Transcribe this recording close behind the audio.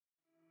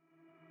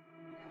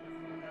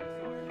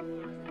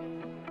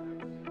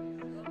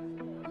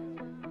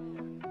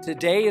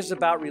Today is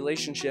about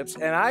relationships,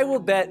 and I will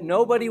bet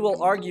nobody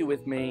will argue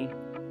with me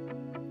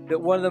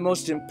that one of the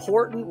most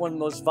important, one of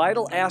the most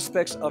vital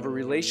aspects of a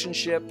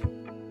relationship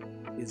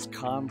is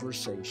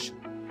conversation.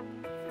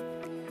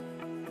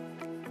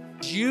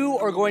 You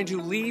are going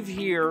to leave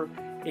here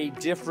a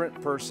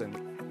different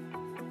person.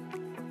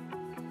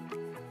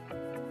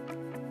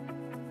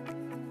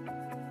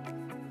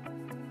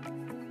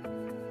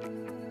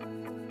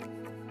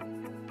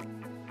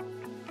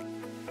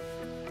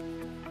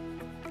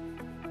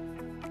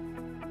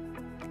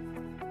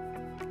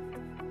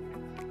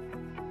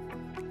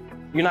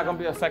 You're not going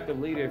to be an effective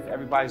leader if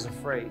everybody's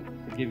afraid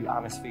to give you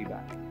honest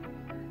feedback.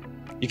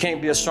 You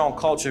can't be a strong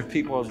culture if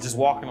people are just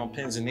walking on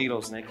pins and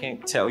needles and they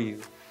can't tell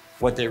you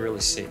what they really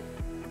see.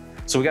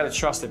 So we got to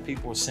trust that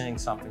people are seeing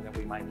something that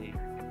we might need.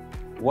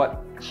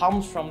 What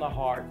comes from the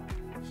heart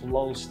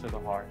flows to the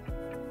heart.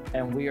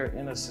 And we are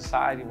in a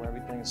society where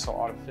everything is so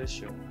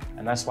artificial.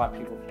 And that's why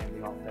people can't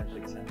be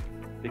authentic,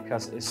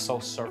 because it's so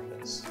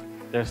surface.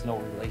 There's no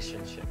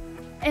relationship.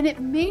 And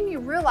it made me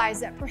realize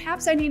that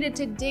perhaps I needed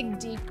to dig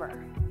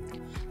deeper.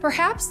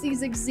 Perhaps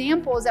these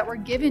examples that were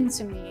given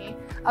to me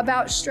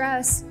about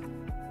stress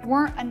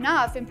weren't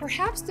enough, and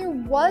perhaps there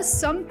was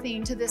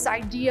something to this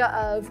idea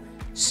of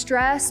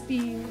stress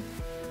being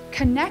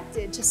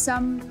connected to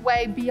some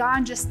way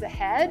beyond just the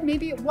head.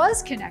 Maybe it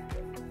was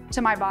connected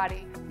to my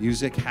body.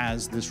 Music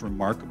has this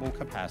remarkable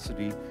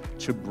capacity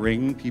to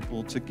bring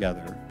people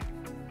together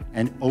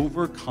and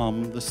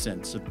overcome the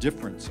sense of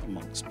difference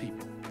amongst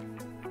people.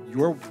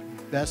 Your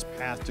best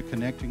path to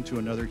connecting to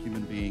another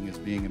human being is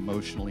being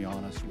emotionally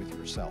honest with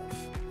yourself.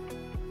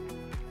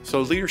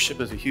 So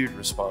leadership is a huge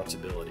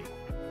responsibility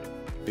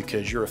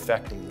because you're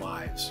affecting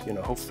lives,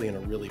 hopefully in a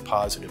really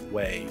positive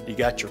way. You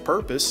got your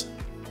purpose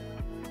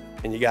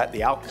and you got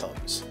the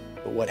outcomes,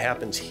 but what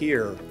happens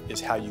here is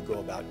how you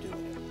go about doing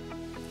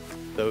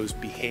it. Those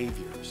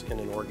behaviors in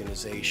an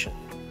organization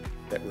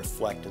that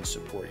reflect and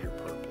support your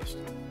purpose.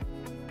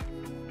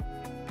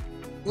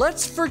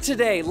 For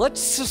today,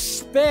 let's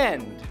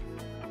suspend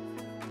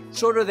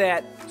sort of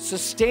that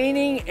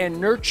sustaining and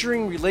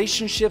nurturing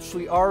relationships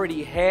we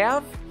already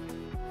have,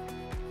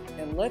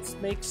 and let's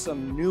make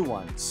some new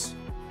ones.